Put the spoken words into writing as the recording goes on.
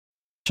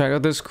Check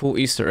out this cool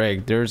Easter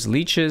egg. There's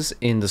leeches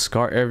in the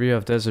Scar area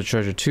of Desert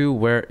Treasure 2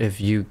 where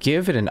if you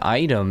give it an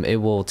item, it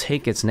will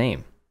take its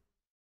name.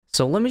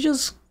 So let me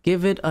just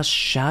give it a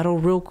shadow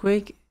real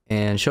quick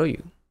and show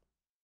you.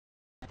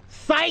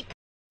 Psych!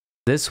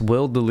 This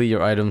will delete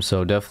your item,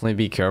 so definitely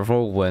be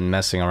careful when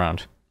messing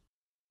around.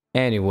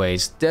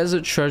 Anyways,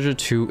 Desert Treasure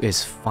 2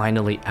 is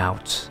finally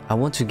out. I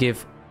want to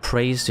give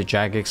praise to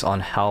Jagex on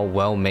how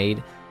well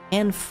made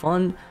and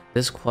fun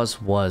this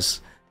quest was.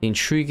 The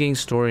intriguing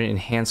story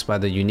enhanced by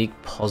the unique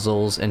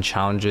puzzles and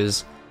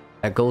challenges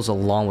that goes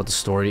along with the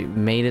story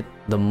made it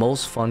the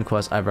most fun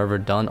quest I've ever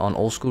done on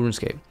old school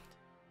RuneScape.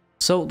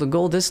 So the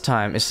goal this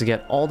time is to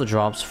get all the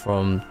drops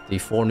from the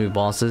 4 new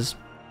bosses,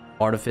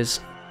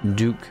 Artifice,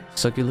 Duke,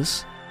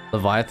 Succulus,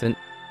 Leviathan,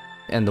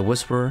 and the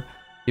Whisperer.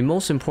 The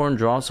most important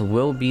drops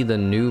will be the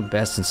new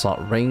Best in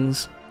Slot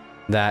rings.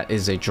 That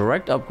is a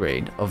direct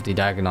upgrade of the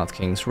Dagonoth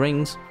King's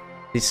rings.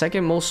 The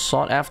second most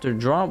sought after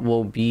drop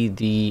will be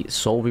the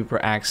Soulreaper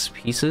Axe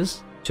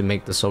pieces to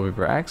make the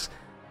Soulreaper Axe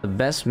the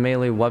best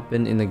melee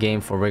weapon in the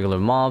game for regular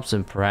mobs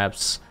and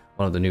perhaps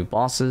one of the new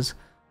bosses.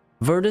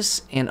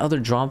 Virtus and other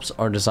drops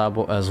are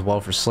desirable as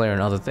well for Slayer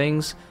and other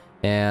things,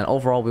 and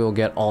overall we will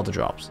get all the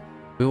drops.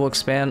 We will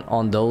expand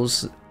on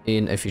those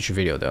in a future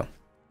video though.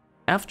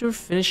 After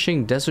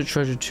finishing Desert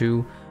Treasure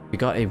 2, we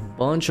got a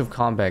bunch of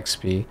combat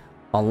XP,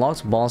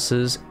 unlocked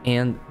bosses,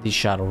 and the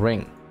Shadow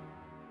Ring.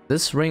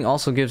 This ring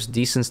also gives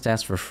decent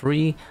stats for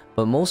free,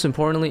 but most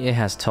importantly it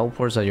has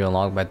teleports that you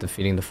unlock by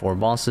defeating the 4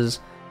 bosses.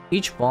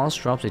 Each boss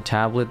drops a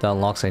tablet that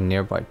unlocks a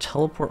nearby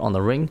teleport on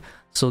the ring,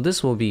 so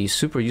this will be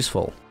super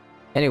useful.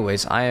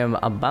 Anyways, I am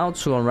about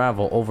to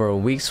unravel over a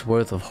week's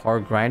worth of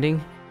hard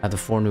grinding at the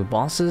 4 new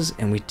bosses,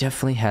 and we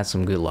definitely had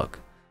some good luck.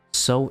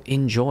 So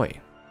enjoy!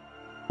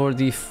 For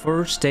the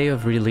first day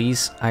of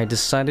release, I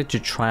decided to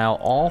try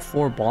out all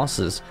 4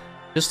 bosses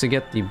just to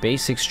get the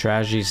basic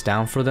strategies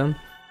down for them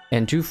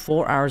and do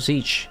 4 hours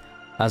each,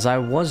 as I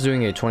was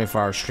doing a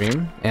 24-hour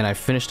stream and I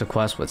finished the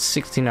quest with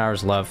 16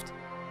 hours left.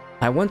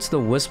 I went to the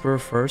Whisperer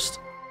first.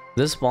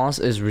 This boss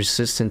is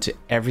resistant to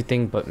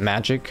everything but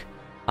magic.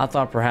 I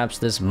thought perhaps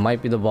this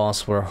might be the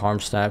boss where Harm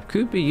Stab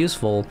could be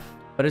useful,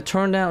 but it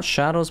turned out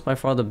Shadow's by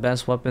far the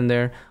best weapon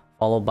there,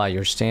 followed by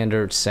your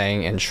standard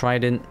Sang and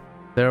Trident.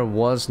 There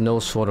was no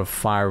sort of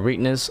fire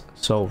weakness,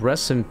 so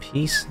rest in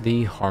peace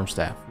the Harm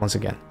Staff once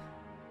again.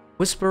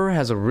 Whisperer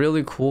has a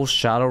really cool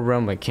Shadow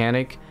Realm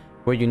mechanic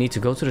where you need to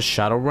go to the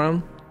Shadow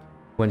Realm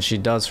when she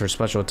does her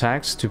special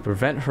attacks to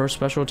prevent her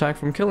special attack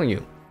from killing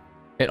you.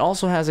 It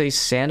also has a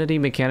sanity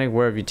mechanic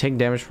where if you take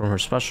damage from her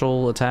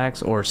special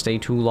attacks or stay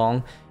too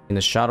long in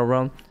the Shadow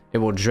Realm, it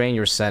will drain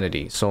your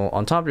sanity. So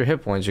on top of your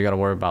hit points, you gotta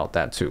worry about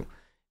that too.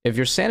 If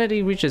your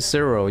sanity reaches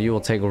 0, you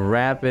will take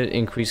rapid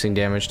increasing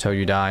damage till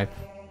you die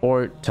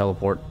or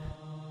teleport.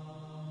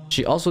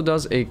 She also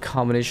does a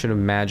combination of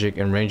magic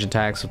and range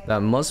attacks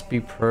that must be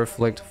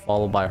perfect,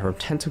 followed by her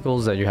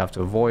tentacles that you have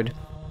to avoid.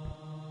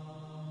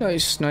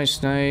 Nice,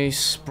 nice,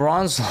 nice.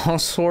 Bronze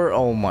longsword.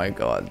 Oh my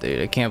god,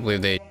 dude. I can't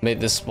believe they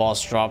made this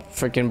boss drop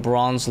freaking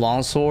bronze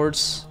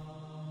longswords.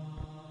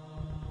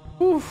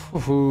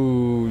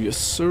 Ooh, yes,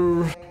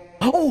 sir.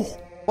 Oh,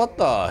 what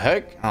the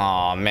heck?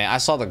 Oh man, I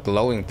saw the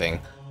glowing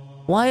thing.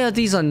 Why are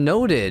these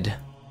unnoted?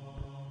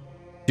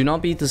 Do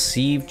not be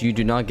deceived. You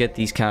do not get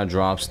these kind of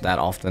drops that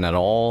often at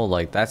all.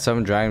 Like that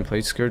 7 Dragon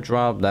Plate Skirt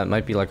drop, that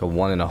might be like a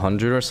 1 in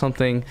 100 or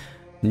something.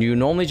 You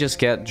normally just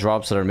get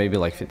drops that are maybe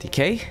like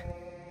 50k.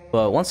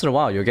 But once in a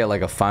while, you'll get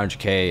like a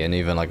 500k and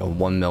even like a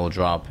 1 mil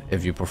drop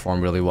if you perform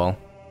really well.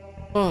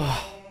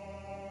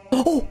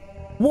 Oh,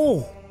 whoa!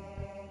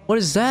 What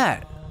is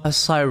that? A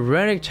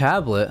Sirenic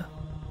tablet?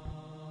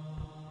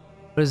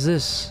 What is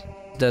this?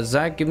 Does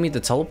that give me the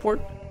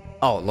teleport?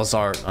 Oh,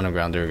 Lazar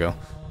Underground, there we go.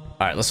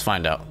 Alright, let's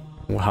find out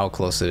how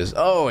close it is.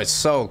 Oh, it's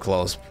so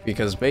close,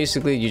 because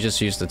basically you just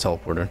use the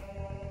teleporter.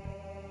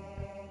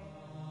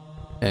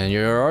 And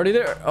you're already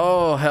there.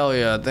 Oh, hell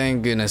yeah,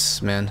 thank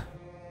goodness, man.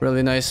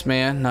 Really nice,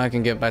 man. Now I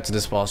can get back to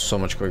this boss so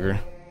much quicker.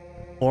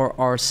 For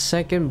our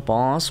second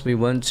boss, we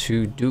went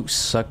to Duke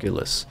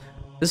Succulus.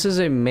 This is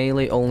a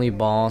melee only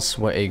boss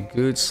where a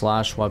good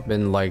slash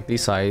weapon like the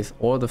Scythe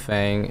or the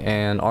Fang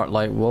and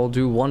Artlight will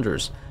do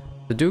wonders.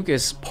 The Duke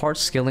is part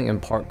skilling and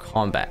part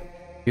combat.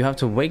 You have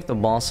to wake the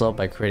boss up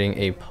by creating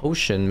a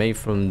potion made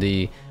from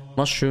the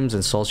mushrooms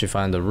and salts you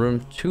find in the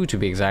room, 2 to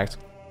be exact.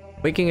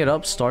 Waking it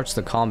up starts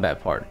the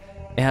combat part.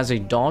 It has a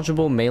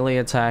dodgeable melee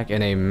attack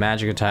and a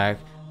magic attack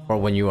for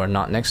when you are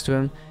not next to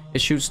him. It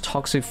shoots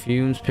toxic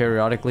fumes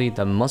periodically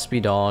that must be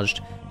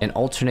dodged and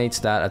alternates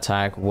that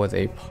attack with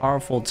a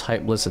powerful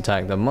typeless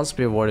attack that must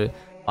be avoided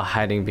by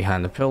hiding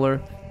behind the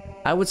pillar.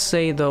 I would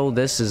say though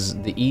this is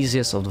the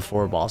easiest of the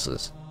 4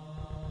 bosses.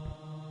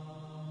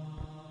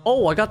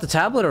 Oh, I got the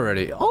tablet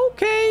already.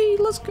 Okay,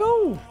 let's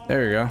go.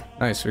 There you go.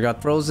 Nice, we got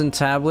frozen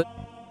tablet.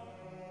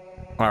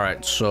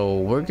 Alright, so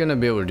we're gonna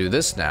be able to do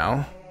this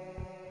now.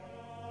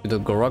 The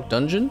Gorok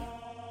dungeon?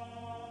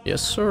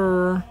 Yes,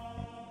 sir.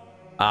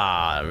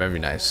 Ah, very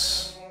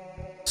nice.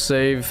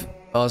 Save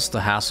us the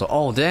hassle.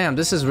 Oh, damn,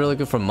 this is really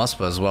good for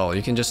Muspa as well.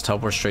 You can just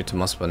teleport straight to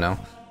Muspa now.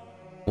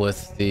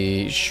 with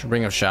the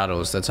Ring of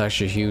Shadows. That's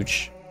actually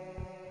huge.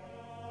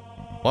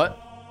 What?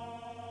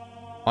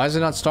 Why is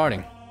it not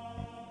starting?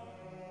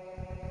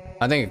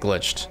 I think it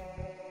glitched.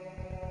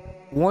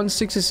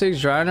 166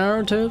 dry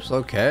arrow tips?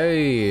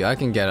 Okay, I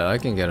can get it. I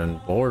can get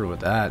on board with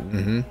that.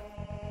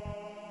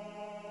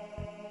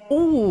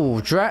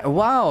 Oh,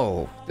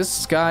 wow.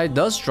 This guy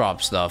does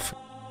drop stuff.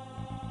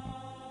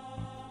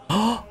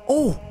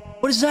 Oh,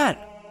 what is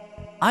that?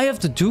 Eye of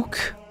the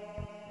Duke?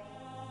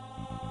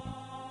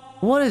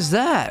 What is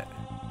that?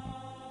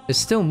 It's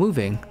still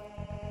moving.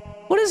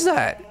 What is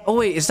that? Oh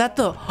wait, is that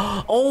the...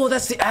 Oh,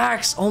 that's the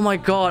axe. Oh my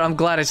god, I'm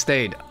glad I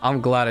stayed. I'm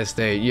glad I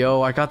stayed.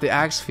 Yo, I got the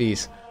axe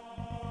piece.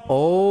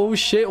 Oh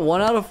shit,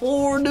 1 out of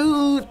 4,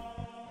 dude.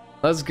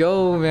 Let's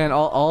go, man.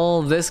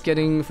 All this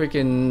getting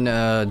freaking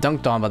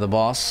dunked on by the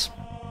boss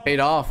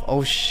paid off.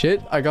 Oh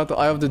shit, I got the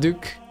Eye of the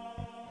Duke.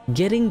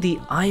 Getting the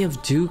Eye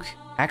of Duke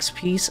axe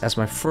piece as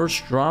my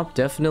first drop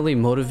definitely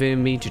motivated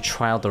me to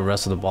try out the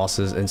rest of the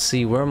bosses and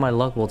see where my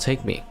luck will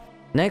take me.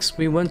 Next,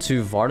 we went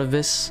to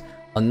Vardavis,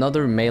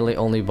 another melee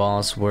only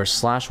boss where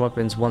slash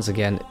weapons once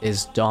again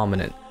is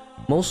dominant.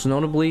 Most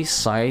notably,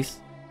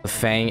 Scythe, the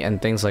Fang,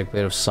 and things like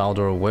Blade of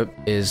Saldor Whip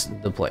is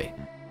the play.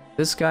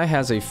 This guy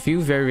has a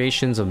few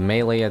variations of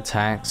melee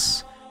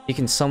attacks. He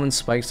can summon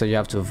spikes that you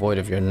have to avoid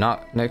if you're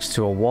not next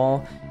to a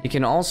wall. He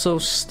can also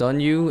stun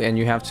you and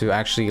you have to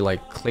actually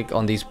like click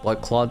on these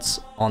blood clots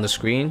on the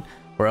screen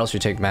or else you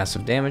take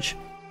massive damage.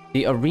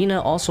 The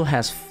arena also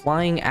has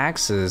flying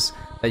axes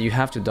that you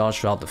have to dodge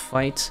throughout the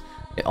fight.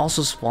 It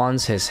also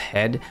spawns his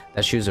head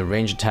that shoots a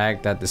range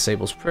attack that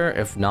disables prayer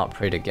if not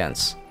prayed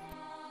against.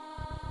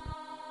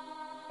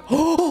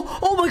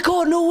 Oh my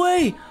god, no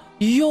way!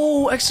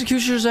 Yo,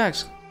 Executioner's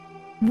Axe.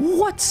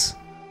 What?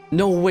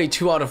 No way,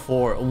 2 out of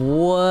 4.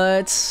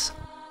 What?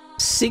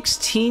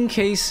 16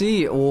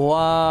 KC.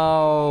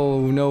 Wow,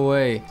 no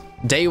way.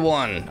 Day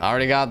 1. I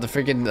already got the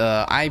freaking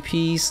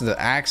eyepiece, the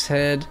axe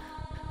head.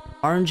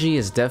 RNG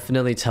is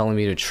definitely telling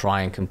me to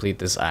try and complete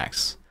this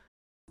axe.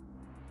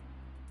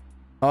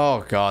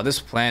 Oh god, this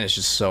plant is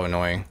just so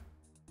annoying.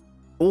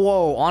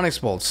 Whoa, Onyx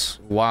Bolts.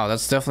 Wow,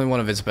 that's definitely one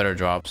of its better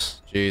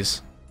drops.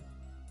 Jeez.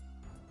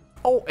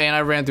 Oh, and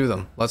I ran through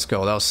them. Let's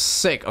go. That was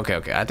sick.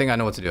 Okay, I think I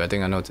know what to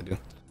do.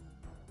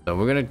 So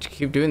we're gonna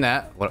keep doing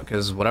that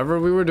because whatever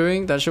we were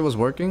doing, that shit was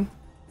working.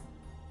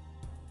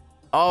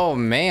 Oh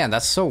man,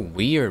 that's so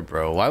weird,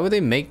 bro. Why would they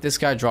make this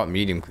guy drop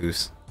medium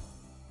clues?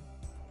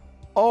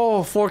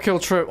 Oh, 4-kill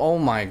trip. Oh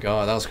my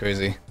god, that was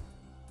crazy.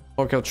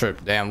 4-kill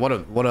trip. Damn, what a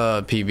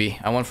PB.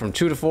 I went from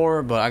 2 to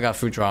 4, but I got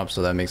fruit drops,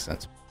 so that makes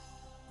sense.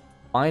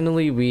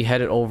 Finally, we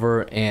headed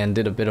over and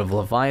did a bit of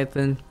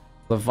Leviathan.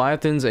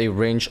 Leviathan's a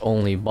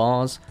range-only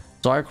boss.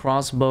 Dark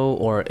crossbow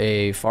or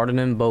a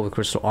Fardinen bow with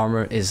crystal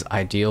armor is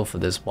ideal for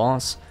this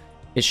boss.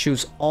 It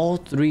shoots all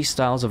 3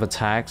 styles of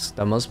attacks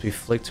that must be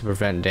flicked to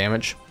prevent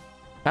damage.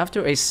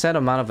 After a set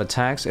amount of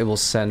attacks, it will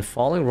send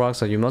falling rocks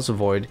that you must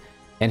avoid,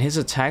 and his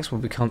attacks will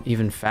become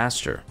even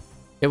faster.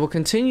 It will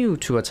continue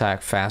to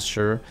attack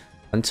faster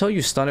until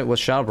you stun it with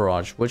Shadow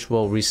Barrage, which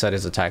will reset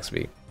his attack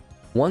speed.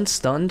 Once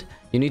stunned,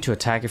 you need to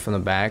attack it from the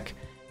back,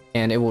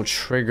 and it will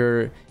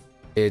trigger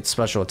its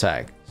special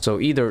attack. So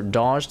either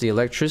dodge the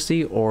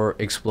electricity or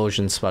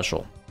explosion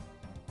special.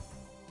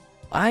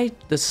 I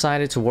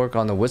decided to work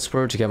on the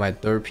Whisper to get my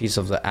 3rd piece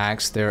of the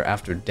axe there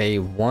after day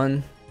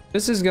 1.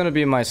 This is going to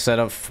be my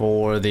setup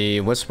for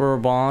the Whisperer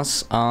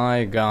boss.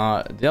 I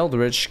got the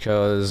Eldritch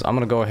because I'm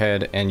going to go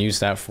ahead and use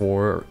that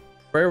for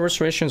prayer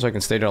restoration so I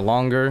can stay there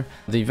longer.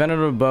 The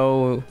Venerative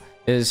Bow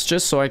is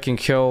just so I can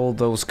kill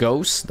those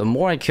ghosts. The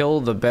more I kill,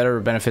 the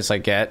better benefits I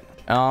get.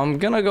 I'm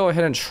going to go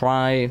ahead and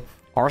try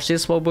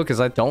Arceus Spellbook because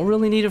I don't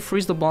really need to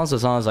freeze the boss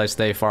as long as I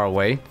stay far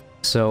away.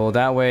 So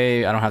that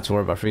way I don't have to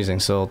worry about freezing.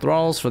 So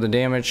Thralls for the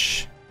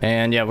damage.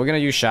 And yeah, we're going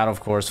to use Shadow, of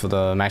course, for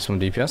the maximum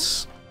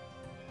DPS.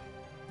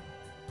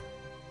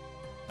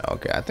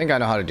 Okay, I think I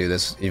know how to do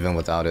this even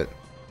without it.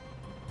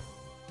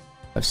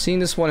 I've seen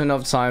this one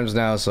enough times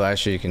now, so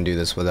actually you can do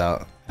this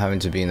without having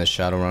to be in the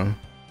Shadow Realm.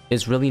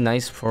 It's really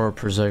nice for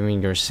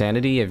preserving your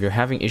sanity. If you're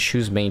having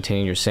issues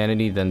maintaining your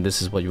sanity, then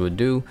this is what you would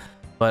do.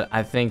 But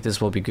I think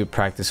this will be good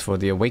practice for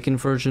the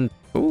Awakened version.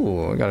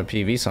 Ooh, I got a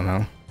PV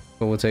somehow.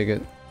 But we'll take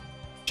it.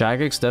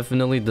 Jagex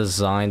definitely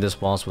designed this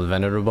boss with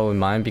Venerative Bow in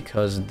mind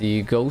because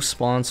the Ghost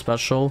Spawn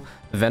special,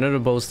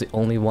 Venerative Bow is the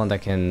only one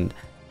that can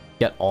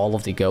get all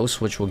of the ghosts,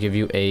 which will give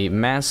you a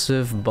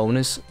massive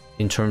bonus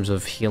in terms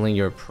of healing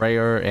your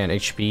prayer and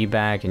HP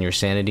back and your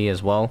sanity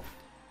as well.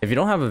 If you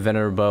don't have a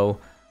Venerative Bow,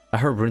 I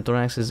heard Rune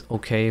Thorax is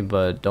okay,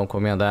 but don't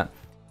quote me on that.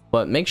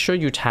 But make sure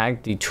you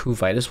tag the 2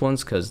 Vitus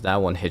ones because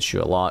that one hits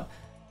you a lot.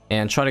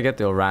 And try to get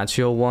the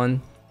Oratio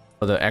one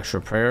for the extra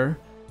prayer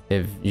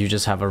if you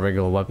just have a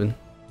regular weapon.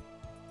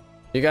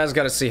 You guys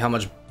got to see how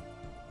much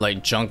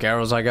like junk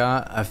arrows I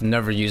got. I've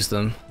never used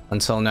them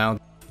until now.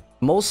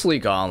 Mostly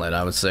Gauntlet,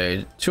 I would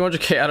say.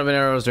 200k out of an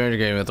arrows,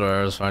 300k Mithril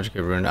arrows, 500k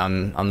rune.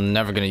 I'm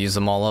never gonna use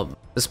them all up.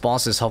 This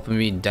boss is helping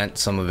me dent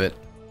some of it.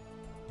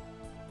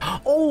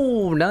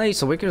 Oh,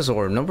 nice. Awakener's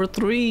Orb, number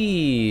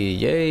 3.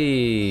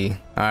 Yay.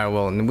 Alright,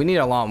 well, we need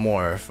a lot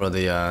more for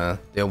the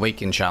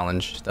Awaken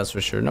challenge. That's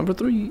for sure. Number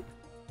 3.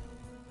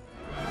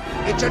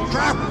 It's a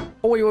trap!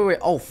 Oh, wait.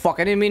 Oh, fuck.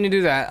 I didn't mean to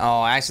do that.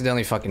 Oh, I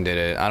accidentally fucking did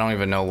it. I don't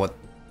even know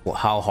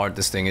how hard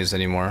this thing is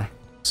anymore.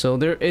 So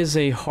there is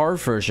a hard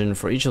version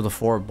for each of the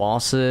 4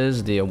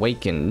 bosses, the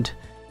Awakened.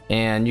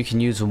 And you can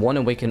use 1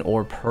 Awakened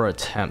Orb per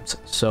attempt.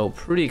 So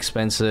pretty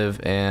expensive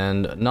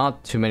and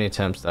not too many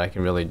attempts that I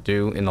can really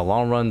do in the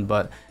long run.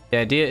 But the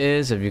idea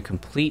is if you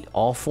complete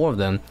all 4 of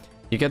them,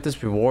 you get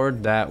this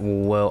reward that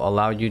will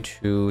allow you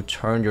to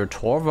turn your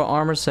Torva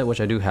armor set,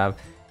 which I do have,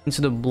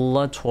 into the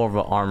Blood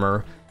Torva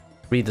armor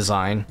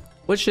redesign,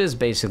 which is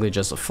basically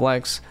just a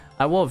flex.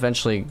 I will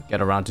eventually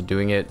get around to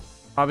doing it,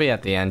 probably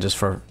at the end, just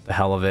for the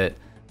hell of it.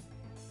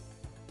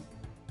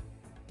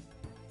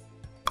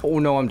 Oh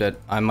no, I'm dead.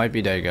 I might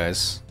be dead,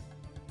 guys.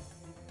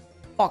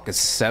 Fuck, it's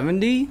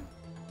 70?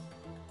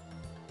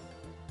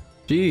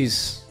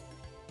 Jeez.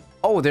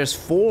 Oh, there's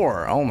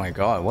 4. Oh my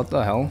god, what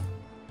the hell?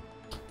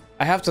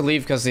 I have to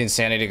leave because the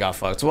insanity got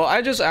fucked. Well,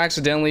 I just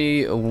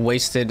accidentally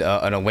wasted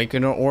an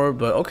Awakener Orb,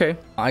 but okay.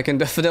 I can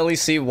definitely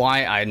see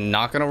why I'm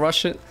not gonna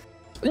rush it.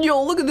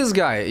 Yo, look at this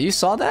guy. You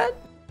saw that?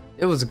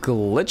 It was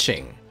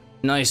glitching.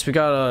 Nice, we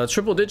got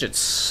triple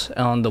digits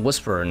on the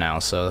Whisperer now,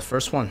 so the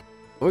first one.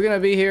 We're gonna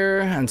be here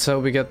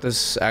until we get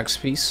this axe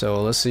piece,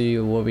 so let's see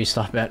where we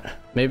stop at.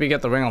 Maybe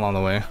get the ring along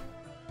the way.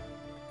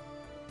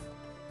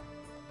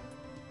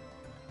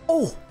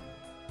 Oh!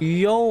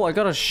 Yo, I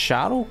got a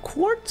Shadow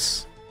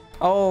Quartz?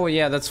 Oh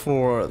yeah, that's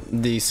for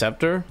the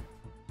scepter.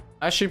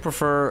 I actually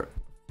prefer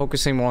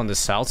focusing more on the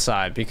south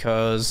side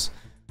because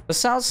the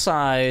south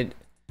side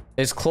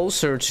is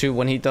closer to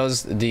when he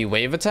does the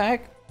wave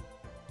attack.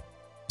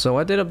 So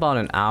I did about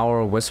an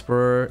hour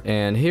Whisperer,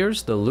 and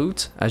here's the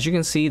loot. As you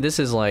can see, this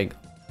is like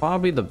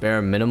probably the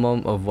bare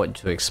minimum of what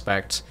to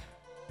expect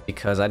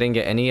because I didn't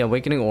get any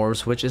Awakening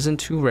Orbs, which isn't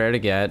too rare to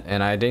get,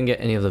 and I didn't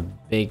get any of the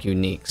big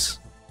uniques.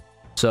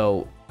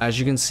 So as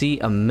you can see,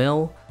 a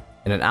mil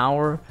in an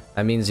hour,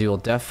 that means you'll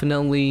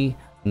definitely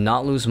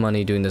not lose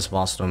money doing this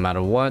boss no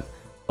matter what,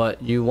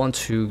 but you want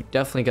to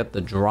definitely get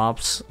the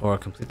drops or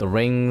complete the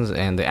rings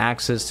and the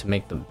axes to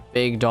make the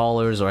big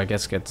dollars, or I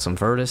guess get some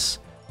Virtus.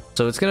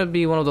 So it's gonna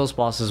be one of those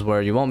bosses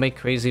where you won't make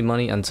crazy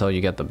money until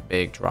you get the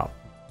big drop.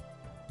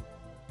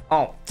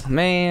 Oh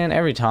man,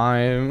 every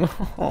time.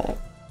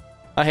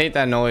 I hate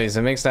that noise.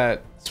 It makes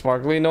that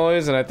sparkly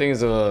noise, and I think it's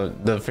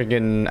the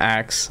freaking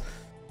axe.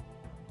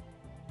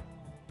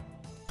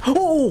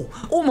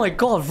 Oh my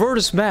god,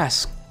 Virtus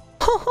Mask.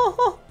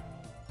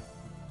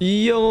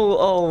 Yo,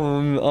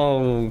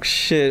 oh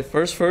shit,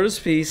 first Virtus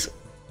piece.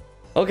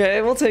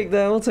 Okay, we'll take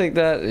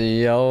that.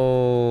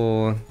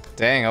 Yo,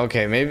 dang,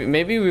 okay,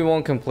 maybe we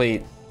won't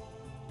complete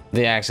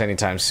the axe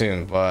anytime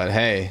soon, but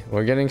hey,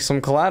 we're getting some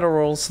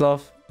collateral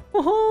stuff.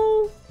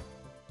 Oh,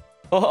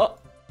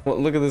 well,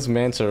 look at this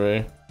manta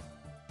ray.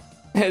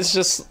 It's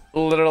just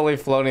literally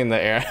floating in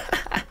the air.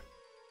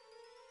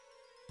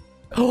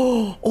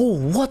 Oh,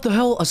 what the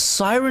hell? A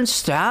siren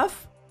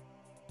staff?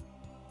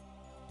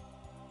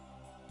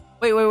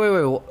 Wait.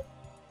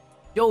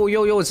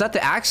 Yo, is that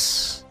the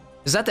axe?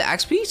 Is that the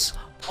axe piece?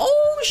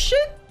 Oh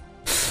shit!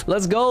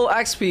 Let's go,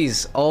 axe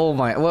piece. Oh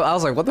my, well, I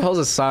was like, what the hell is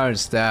a siren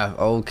staff?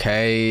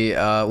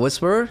 Okay,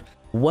 Whisperer?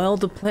 Well,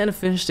 the plan to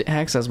finish the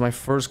axe as my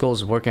first goal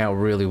is working out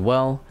really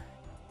well.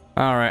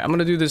 Alright, I'm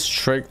gonna do this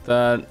trick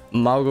that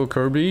Malgo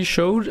Kirby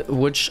showed,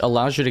 which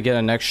allows you to get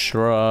an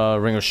extra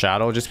Ring of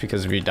Shadow just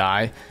because if you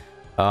die,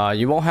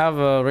 you won't have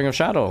a Ring of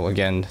Shadow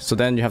again, so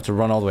then you have to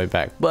run all the way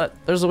back. But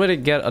there's a way to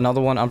get another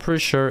one. I'm pretty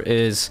sure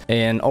is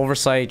an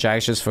oversight.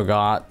 Jax just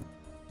forgot.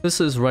 This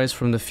is Rice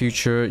from the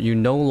future. You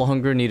no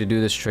longer need to do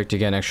this trick to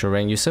get an extra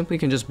ring. You simply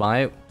can just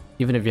buy it,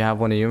 even if you have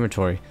one in your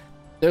inventory.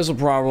 There's a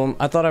problem.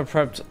 I thought I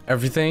prepped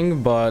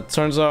everything, but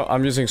turns out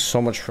I'm using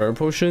so much prayer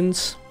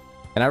potions.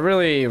 And I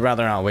really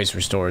rather not waste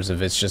restores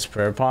if it's just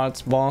prayer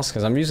pots boss,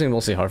 because I'm using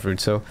mostly heart food,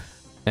 so.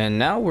 And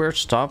now we're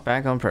stopped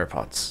back on prayer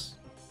pots.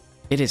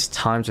 It is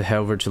time to head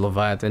over to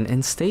Leviathan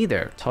and stay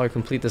there till I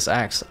complete this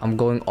axe. I'm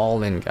going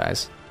all in,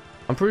 guys.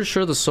 I'm pretty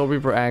sure the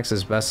Soulreaper Axe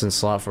is best in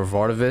slot for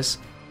Vardavis,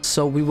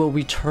 so we will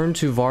return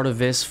to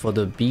Vardavis for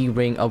the B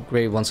ring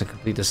upgrade once I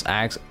complete this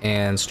axe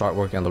and start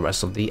working on the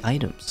rest of the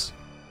items.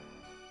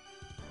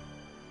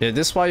 Yeah,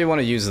 this is why you want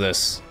to use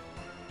this.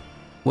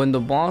 When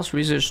the boss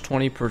reaches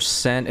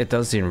 20%, it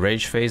does the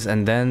enrage phase,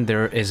 and then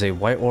there is a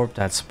white orb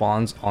that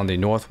spawns on the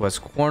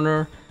northwest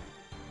corner.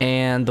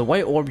 And the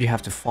white orb, you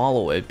have to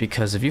follow it,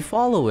 because if you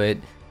follow it,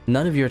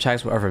 none of your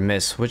attacks will ever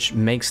miss, which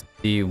makes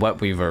the Wet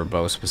Weaver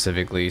bow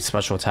specifically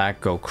special attack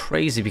go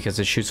crazy because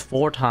it shoots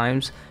 4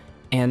 times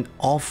and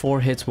all 4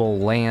 hits will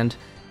land,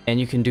 and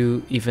you can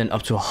do even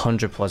up to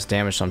 100 plus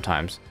damage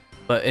sometimes.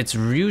 But it's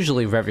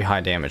usually very high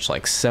damage,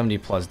 like 70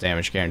 plus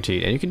damage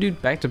guaranteed, and you can do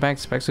back-to-back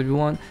specs if you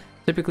want.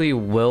 Typically you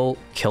will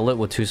kill it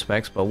with 2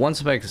 specs, but 1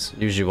 spec is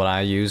usually what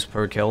I use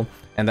per kill,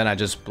 and then I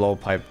just blow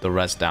pipe the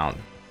rest down.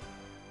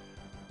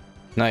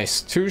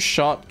 Nice,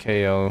 2-shot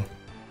KO.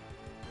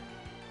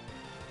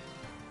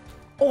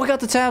 Oh, I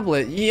got the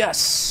tablet.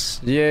 Yes.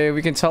 Yay,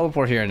 we can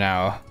teleport here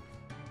now.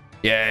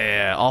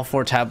 Yeah, all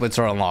 4 tablets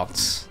are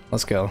unlocked.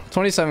 Let's go.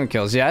 27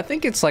 kills. Yeah, I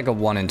think it's like a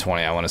 1 in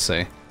 20, I want to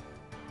say.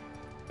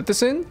 Put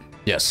this in?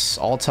 Yes,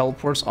 all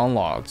teleports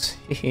unlocked.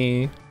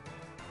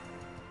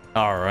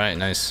 Alright,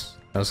 nice.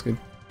 That was good.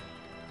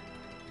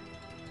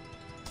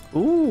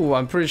 Ooh,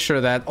 I'm pretty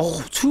sure that...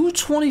 Oh,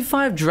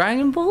 225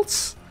 Dragon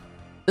Bolts?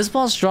 This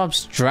boss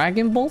drops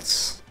Dragon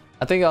Bolts?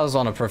 I think I was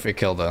on a perfect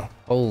kill, though.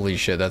 Holy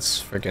shit,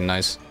 that's freaking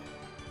nice.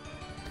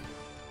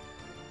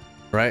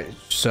 Right,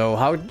 so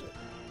how...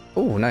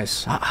 Oh,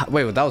 nice.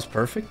 Wait, that was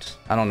perfect?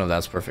 I don't know if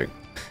that's perfect.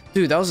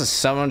 Dude, that was a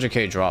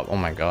 700k drop. Oh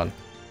my god.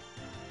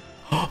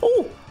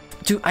 Oh!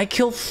 Dude, I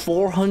killed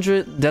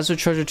 400 Desert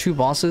Treasure 2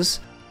 bosses.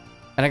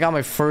 And I got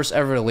my first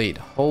ever elite.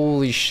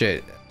 Holy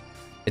shit.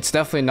 It's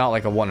definitely not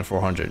like a 1 in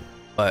 400.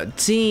 But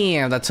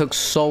damn, that took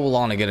so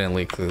long to get an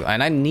elite clue.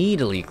 And I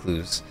need elite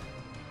clues.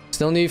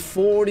 Still need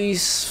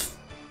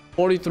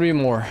 43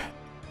 more.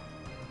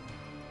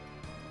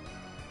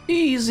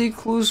 Easy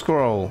clue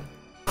scroll.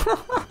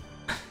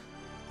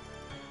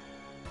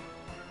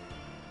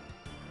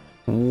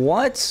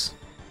 What?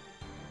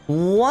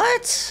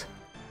 What?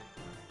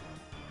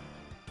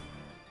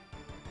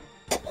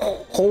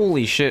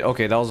 Holy shit.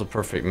 Okay, that was a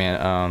perfect,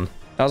 man.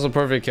 That was a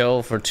perfect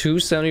kill for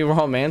 270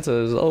 raw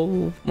mantas.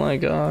 Oh my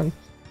god.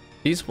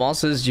 These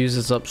bosses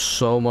uses up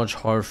so much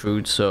hard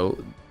food,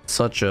 so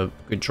such a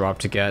good drop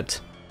to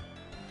get.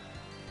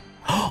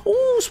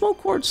 Oh, smoke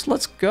quartz.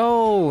 Let's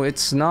go.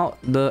 It's not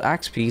the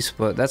axe piece,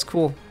 but that's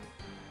cool.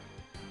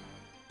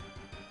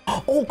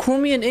 Oh,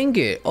 chromium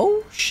ingot.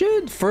 Oh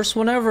shit, first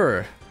one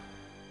ever.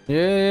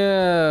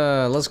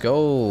 Yeah, let's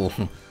go.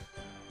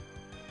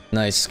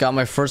 Nice. Got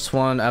my first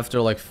one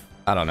after like,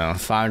 I don't know,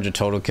 500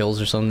 total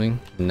kills or something.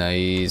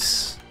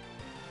 Nice.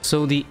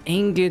 So the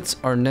ingots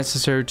are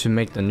necessary to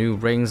make the new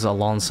rings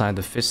alongside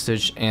the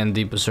vestige and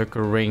the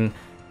berserker ring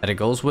that it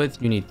goes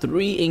with. You need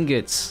 3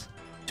 ingots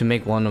to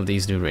make one of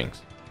these new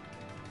rings.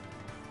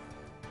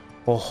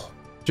 Oh,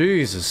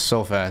 Jesus,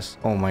 so fast.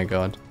 Oh my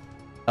god.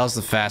 That was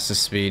the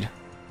fastest speed.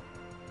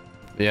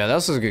 Yeah, that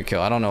was a good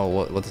kill. I don't know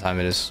what the time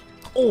it is.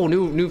 Oh,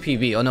 new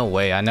PB. Oh, no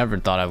way. I never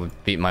thought I would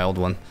beat my old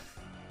one.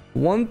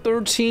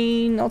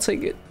 113. I'll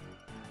take it.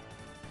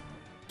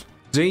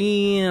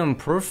 Damn,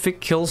 perfect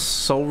kill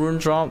soul rune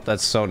drop.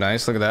 That's so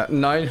nice. Look at that.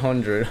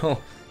 900.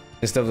 Oh,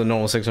 instead of the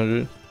normal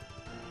 600.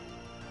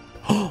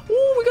 Oh,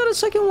 we got a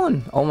second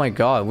one. Oh my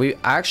god. We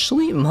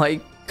actually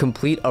might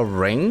complete a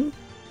ring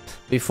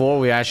before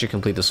we actually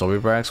complete the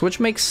Soulreaper Axe, which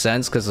makes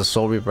sense because the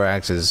Soulreaper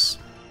Axe is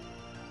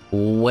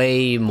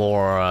way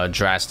more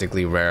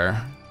drastically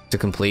rare to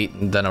complete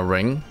than a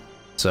ring.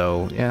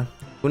 So yeah,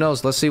 who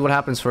knows? Let's see what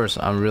happens first.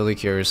 I'm really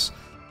curious.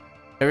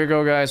 There we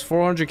go, guys.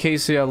 400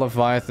 KC at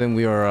Leviathan.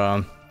 We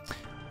are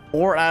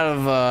 4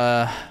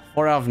 out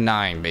of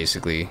 9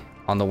 basically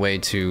on the way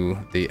to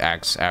the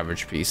axe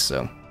average piece.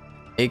 So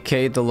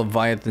 8k the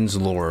Leviathan's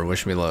lore.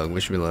 Wish me luck.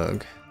 Wish me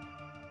luck.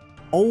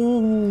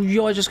 Oh,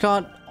 yo, I just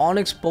got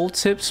Onyx bolt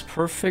tips.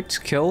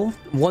 Perfect kill.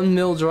 1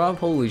 mil drop.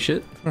 Holy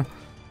shit.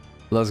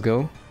 Let's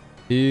go.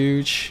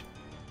 Huge.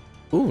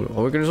 Ooh,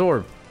 Awakener's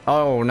Orb.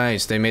 Oh,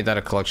 nice. They made that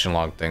a collection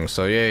log thing.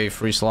 So, yay,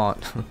 free slot.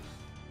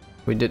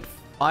 We did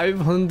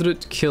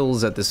 500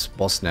 kills at this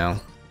boss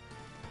now.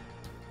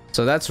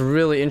 So, that's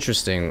really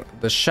interesting.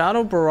 The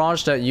Shadow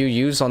Barrage that you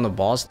use on the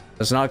boss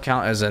does not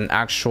count as an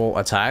actual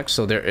attack.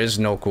 So, there is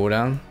no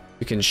cooldown.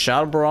 You can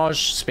Shadow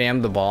Barrage,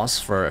 spam the boss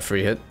for a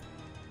free hit.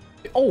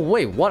 Oh,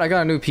 wait, what? I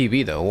got a new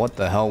PB, though. What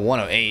the hell?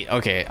 108.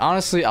 Okay,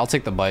 honestly, I'll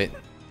take the bite.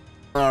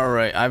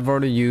 Alright, I've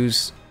already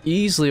used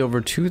easily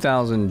over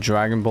 2,000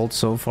 Dragon Bolts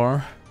so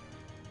far.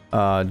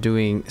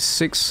 Doing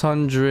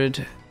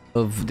 600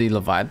 of the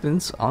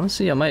Leviathans.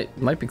 Honestly, I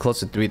might be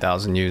close to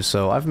 3,000 used,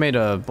 so I've made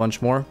a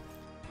bunch more.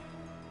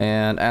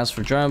 And as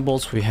for Dragon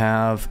Bolts, we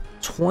have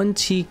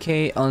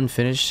 20k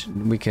unfinished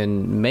we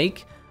can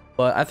make.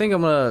 But I think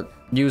I'm gonna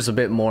use a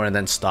bit more and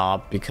then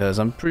stop, because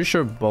I'm pretty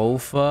sure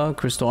both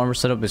crystal armor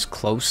setup is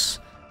close,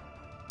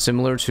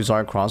 similar to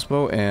Zarya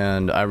crossbow,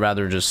 and I'd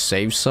rather just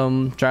save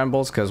some Dragon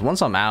Bolts, because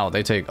once I'm out,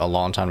 they take a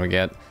long time to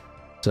get.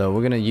 So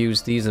we're gonna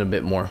use these in a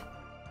bit more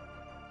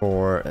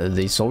for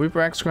the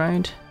Soulreaper Axe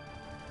grind.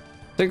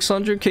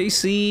 600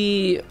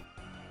 KC.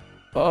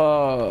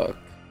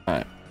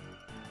 Alright.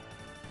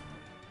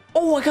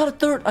 Oh,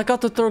 I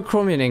got the third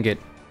chromium ingot.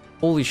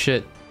 Holy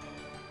shit.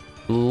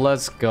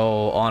 Let's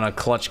go on a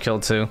clutch kill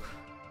too.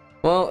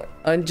 Well,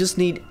 I just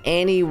need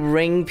any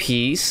ring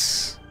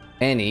piece.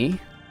 Any.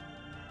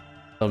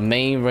 The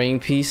main ring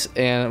piece,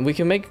 and we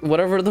can make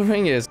whatever the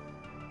ring is.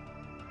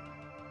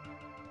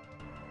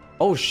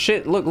 Oh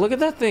shit, look at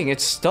that thing.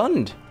 It's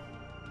stunned.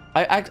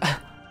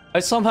 I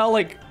somehow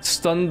like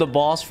stunned the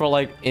boss for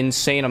like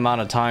insane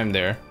amount of time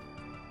there.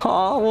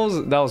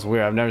 Oh, that was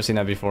weird. I've never seen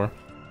that before.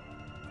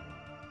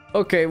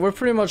 Okay, we're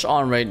pretty much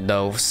on rate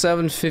though.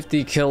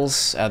 750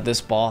 kills at this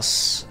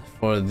boss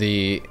for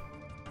the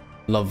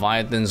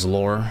Leviathan's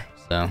lore.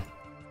 So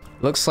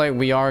looks like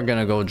we are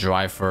gonna go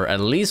dry for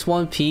at least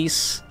one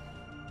piece,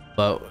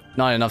 but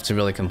not enough to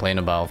really complain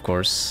about, of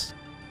course.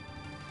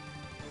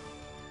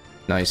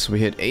 Nice, we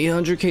hit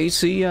 800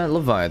 KC at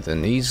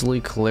Leviathan. Easily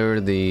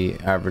cleared the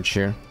average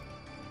here.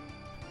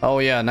 Oh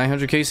yeah,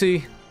 900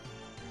 KC.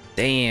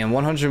 Damn,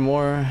 100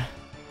 more.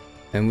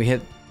 And we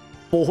hit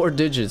 4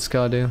 digits,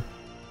 goddamn.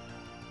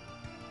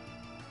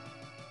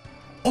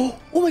 Oh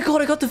my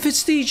god, I got the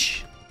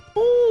vestige.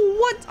 Oh,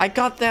 what? I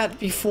got that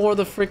before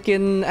the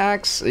freaking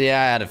axe. Yeah,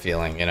 I had a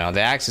feeling, you know,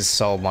 the axe is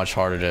so much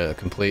harder to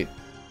complete.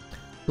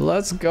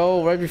 Let's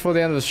go right before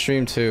the end of the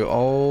stream too.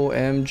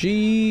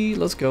 OMG,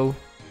 let's go.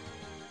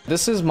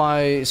 This is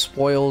my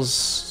spoils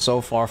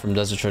so far from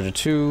Desert Treasure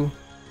 2.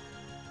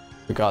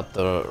 We got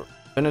the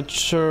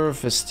miniature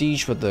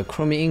vestige with the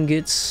chromie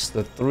ingots,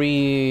 the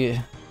 3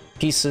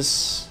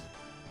 pieces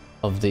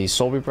of the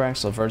Soulreaper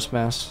Axe of Earth's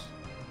Mass,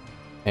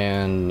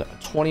 and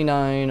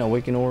 29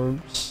 awakened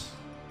orbs.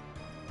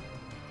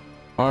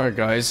 Alright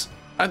guys,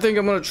 I think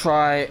I'm gonna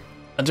try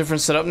a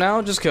different setup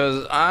now, just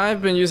because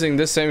I've been using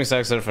this same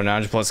exact setup for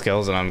 900 plus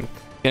kills and I'm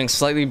getting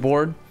slightly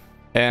bored.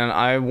 And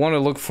I want to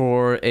look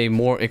for a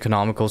more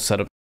economical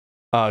setup.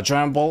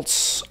 Giant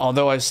bolts,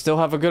 although I still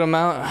have a good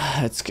amount,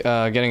 it's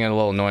getting a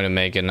little annoying to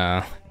make,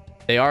 and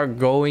they are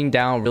going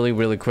down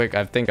really quick.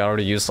 I think I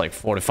already used like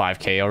 4 to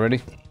 5k already.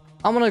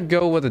 I'm gonna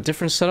go with a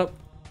different setup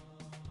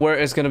where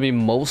it's gonna be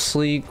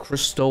mostly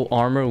crystal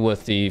armor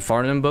with the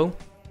Farnham bow.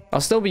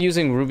 I'll still be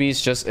using rubies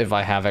just if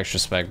I have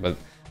extra spec, but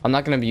I'm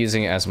not gonna be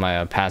using it as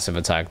my passive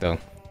attack though.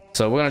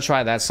 So we're gonna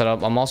try that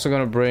setup. I'm also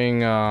gonna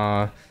bring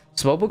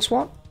spellbook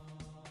swap,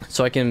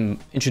 so I can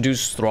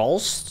introduce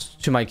thralls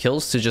to my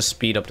kills to just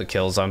speed up the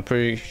kills. I'm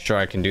pretty sure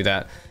I can do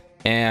that.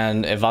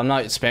 And if I'm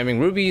not spamming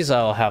rubies,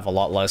 I'll have a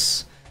lot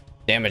less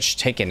damage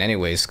taken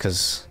anyways,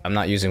 because I'm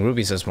not using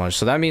rubies as much.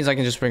 So that means I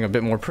can just bring a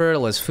bit more prayer,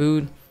 less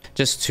food,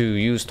 just to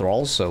use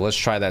thralls. So let's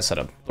try that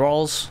setup.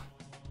 Thralls,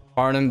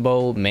 Arnon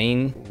bow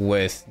main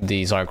with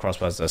the Zarya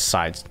crossbow as the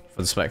sides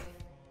for the spec.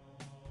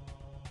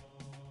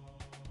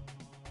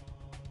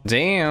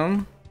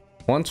 Damn,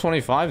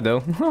 125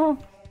 though.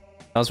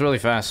 That was really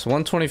fast.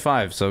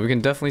 125, so we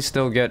can definitely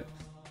still get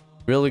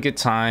really good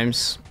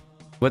times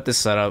with this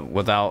setup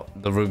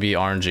without the ruby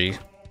RNG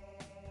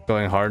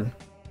going hard.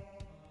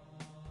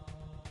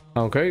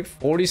 Okay,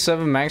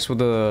 47 max with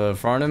the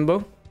Farnham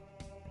bow.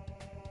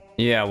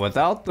 Yeah,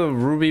 without the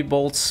ruby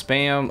bolt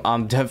spam,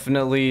 I'm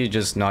definitely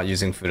just not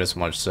using food as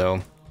much.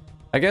 So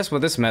I guess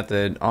with this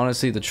method,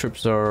 honestly, the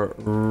trips are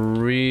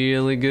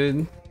really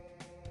good.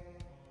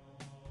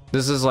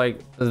 This is like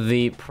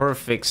the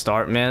perfect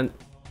start, man.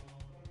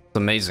 It's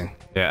amazing.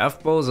 Yeah,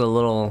 F-bow is a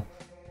little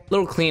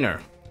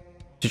cleaner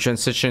to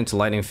transition to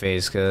lightning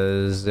phase,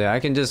 because yeah, I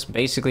can just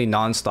basically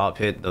non-stop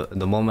hit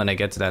the moment I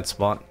get to that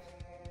spot.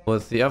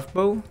 With the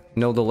F-bow,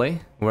 no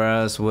delay,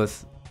 whereas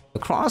with the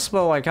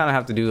crossbow, I kind of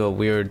have to do a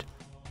weird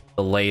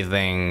delay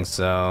thing.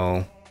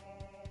 So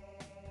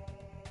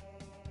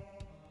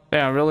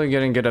yeah, I'm really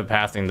getting good at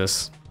pathing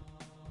this.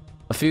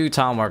 A few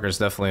tile markers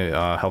definitely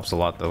helps a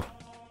lot though,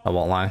 I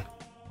won't lie.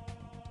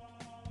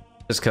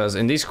 Just because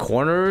in these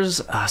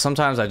corners,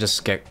 sometimes I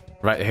just get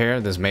right here,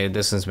 this made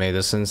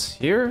distance.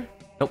 Here,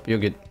 nope, you're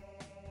good.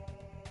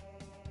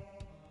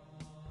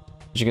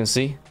 As you can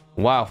see,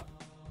 wow,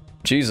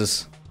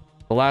 Jesus,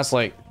 the last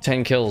like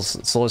 10 kills,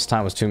 slowest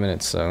time was 2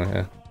 minutes. So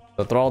yeah,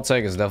 the thrall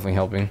tech is definitely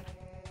helping.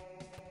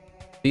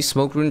 These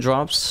smoke rune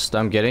drops that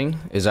I'm getting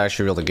is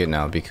actually really good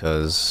now,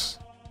 because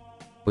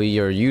we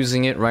are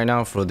using it right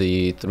now for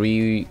the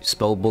 3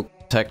 spellbook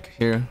tech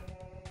here.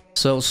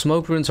 So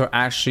smoke runes are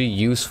actually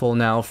useful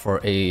now for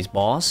a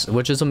boss,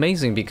 which is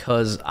amazing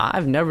because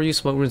I've never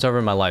used smoke runes ever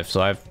in my life. So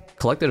I've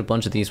collected a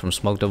bunch of these from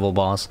Smoke Devil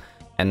boss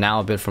and now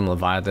a bit from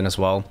Leviathan as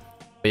well.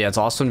 But yeah, it's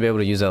awesome to be able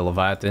to use that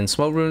Leviathan.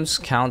 Smoke runes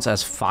counts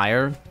as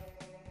fire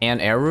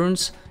and air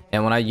runes,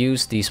 and when I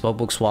use the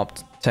spellbook swap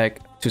tech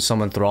to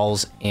summon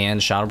thralls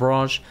and shadow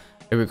barrage,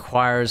 it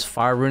requires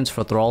fire runes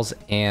for thralls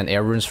and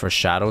air runes for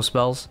shadow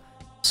spells.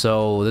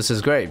 So this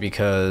is great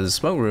because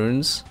smoke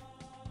runes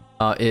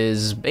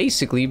is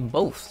basically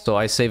both, so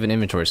I save an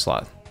inventory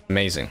slot.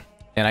 Amazing,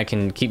 and I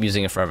can keep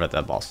using it forever at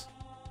that boss.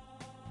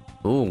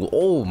 Ooh,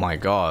 oh my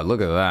god, look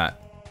at that.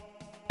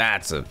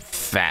 That's a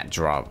fat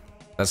drop.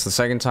 That's the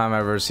second time I've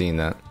ever seen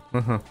that.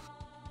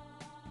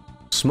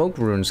 Smoke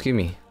runes, give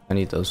me. I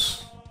need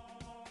those.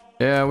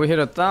 Yeah, we hit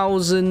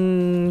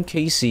 1,000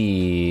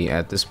 KC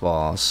at this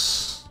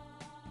boss.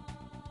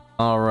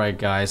 Alright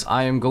guys,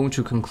 I am going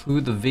to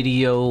conclude the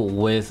video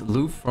with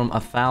loot from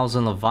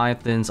 1,000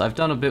 Leviathans. I've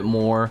done a bit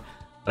more,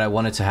 but I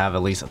wanted to have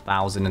at least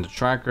 1,000 in the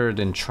tracker,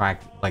 then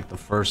track like the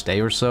first day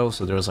or so.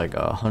 So there was like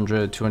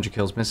 100, 200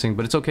 kills missing,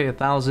 but it's okay.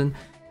 1,000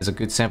 is a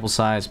good sample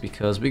size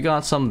because we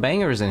got some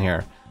bangers in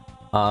here.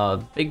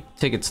 Big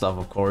ticket stuff,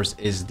 of course,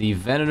 is the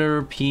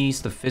Venator piece,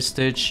 the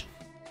Fistage.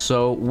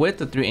 So with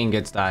the 3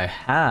 ingots that I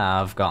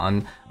have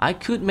gotten, I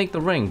could make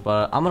the ring,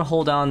 but I'm gonna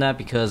hold down on that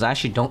because I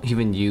actually don't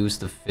even use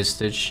the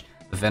Fistage,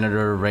 the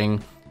Venator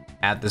ring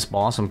at this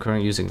boss. I'm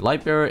currently using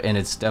Lightbearer and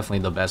it's definitely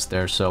the best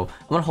there. So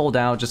I'm gonna hold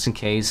out just in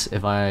case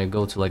if I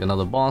go to like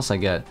another boss, I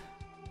get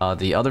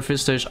the other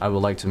Fistage. I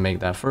would like to make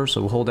that first,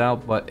 so we'll hold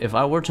out. But if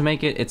I were to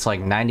make it, it's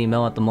like 90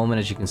 mil at the moment,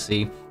 as you can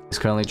see. It's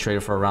currently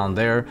traded for around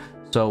there.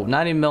 So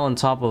 90 mil on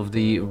top of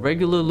the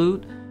regular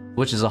loot,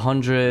 which is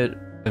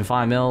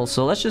 105 mil.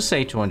 So let's just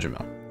say 200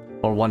 mil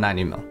or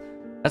 190 mil.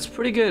 That's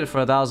pretty good for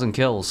 1,000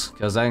 kills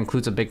because that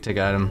includes a big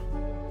ticket item.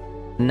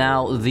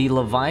 Now the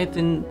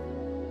Leviathan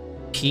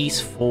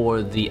piece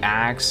for the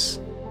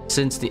axe,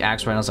 since the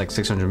axe right now is like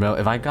 600 mil,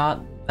 if I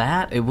got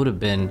that, it would have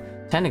been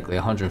technically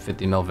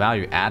 150 mil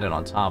value added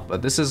on top.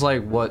 But this is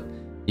like what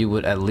you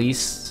would at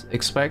least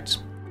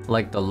expect.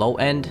 Like the low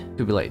end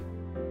could be like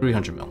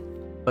 300 mil,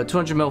 but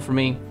 200 mil for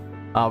me.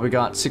 We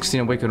got 16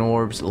 awakened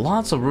orbs,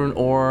 lots of rune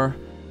ore,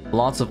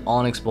 lots of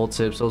onyx bolt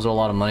tips. Those are a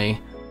lot of money.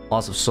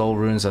 Lots of soul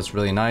runes. That's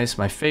really nice.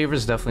 My favorite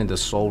is definitely the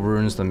soul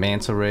runes, the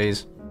manta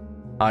rays.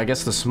 I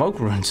guess the smoke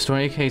runes,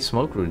 20k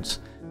smoke runes.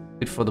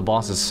 Good for the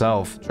boss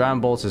itself.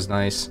 Dragon bolts is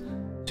nice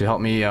to help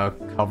me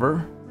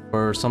cover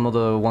for some of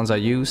the ones I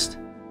used.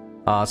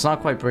 It's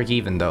not quite break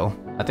even though.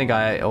 I think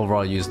I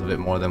overall used a bit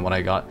more than what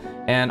I got.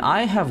 And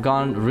I have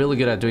gone really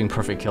good at doing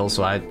perfect kills,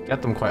 so I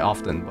get them quite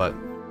often, but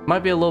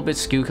might be a little bit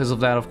skewed because of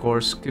that, of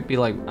course. Could be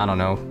like, I don't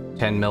know,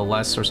 10 mil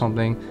less or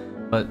something.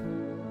 But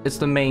it's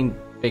the main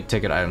big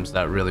ticket items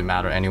that really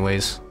matter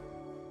anyways.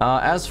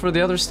 As for the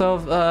other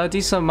stuff, a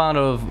decent amount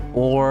of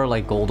ore,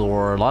 like gold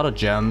ore, a lot of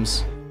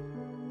gems.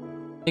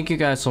 Thank you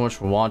guys so much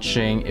for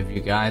watching. If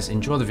you guys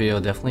enjoyed the video,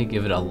 definitely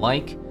give it a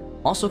like.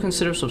 Also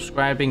consider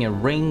subscribing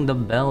and ring the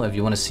bell if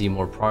you want to see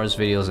more progress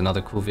videos and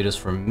other cool videos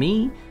from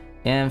me.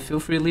 And feel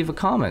free to leave a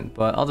comment.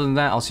 But other than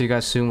that, I'll see you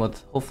guys soon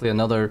with hopefully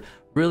another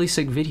really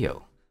sick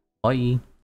video. Bye.